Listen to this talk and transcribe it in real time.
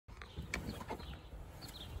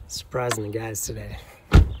Surprising the guys today.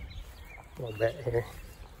 A little bit here.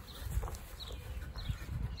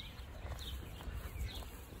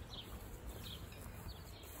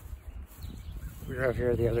 We were up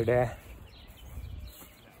here the other day.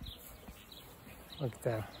 Look at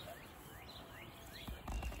that.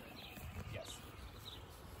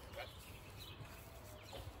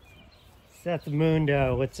 Seth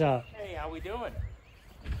Mundo, what's up? Hey, how we doing?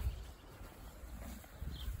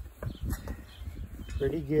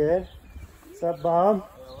 Pretty good. What's up, Bob?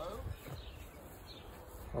 Hello?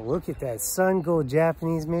 Oh, look at that Sun Gold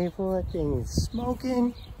Japanese maple. That thing is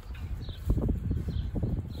smoking.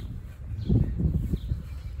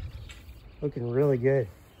 Looking really good.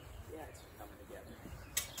 Yeah, it's coming together.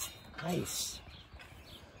 Nice.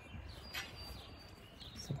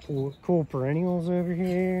 Some cool perennials over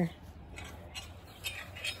here.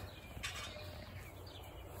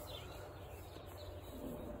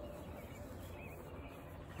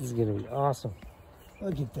 This is gonna be awesome.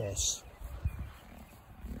 Look at this.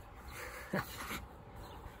 Look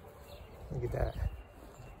at that.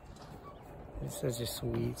 It's such a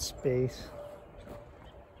sweet space.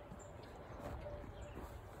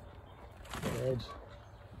 Ed.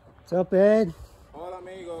 What's up, Ed? Hola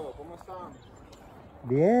amigo, ¿cómo están?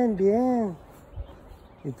 Bien, bien.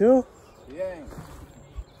 ¿Y tú? Bien.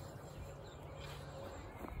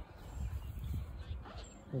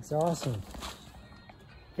 It's awesome.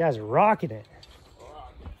 You guys are rocking it.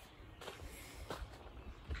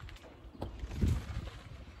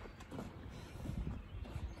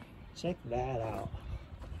 Check that out.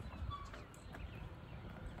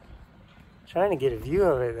 Trying to get a view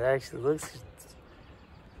of it that actually looks.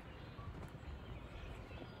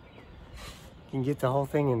 You can get the whole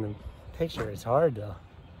thing in the picture. It's hard though.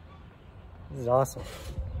 This is awesome.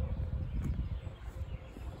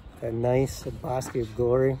 That nice Bosque of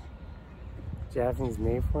Glory Japanese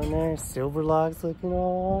maple in there. Silver logs looking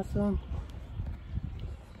all awesome.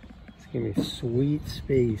 It's gonna be a sweet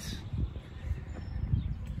space.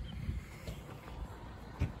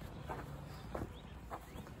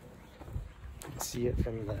 You can see it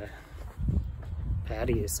from the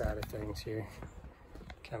patio side of things here.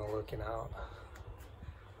 Kind of looking out.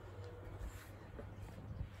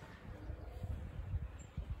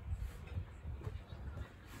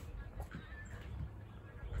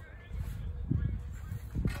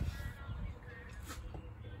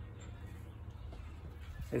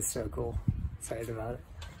 It's so cool. Excited about it.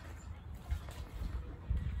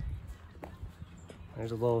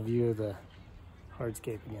 There's a little view of the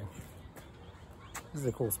hardscape again. This is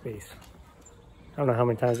a cool space. I don't know how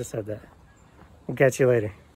many times I said that. We'll catch you later.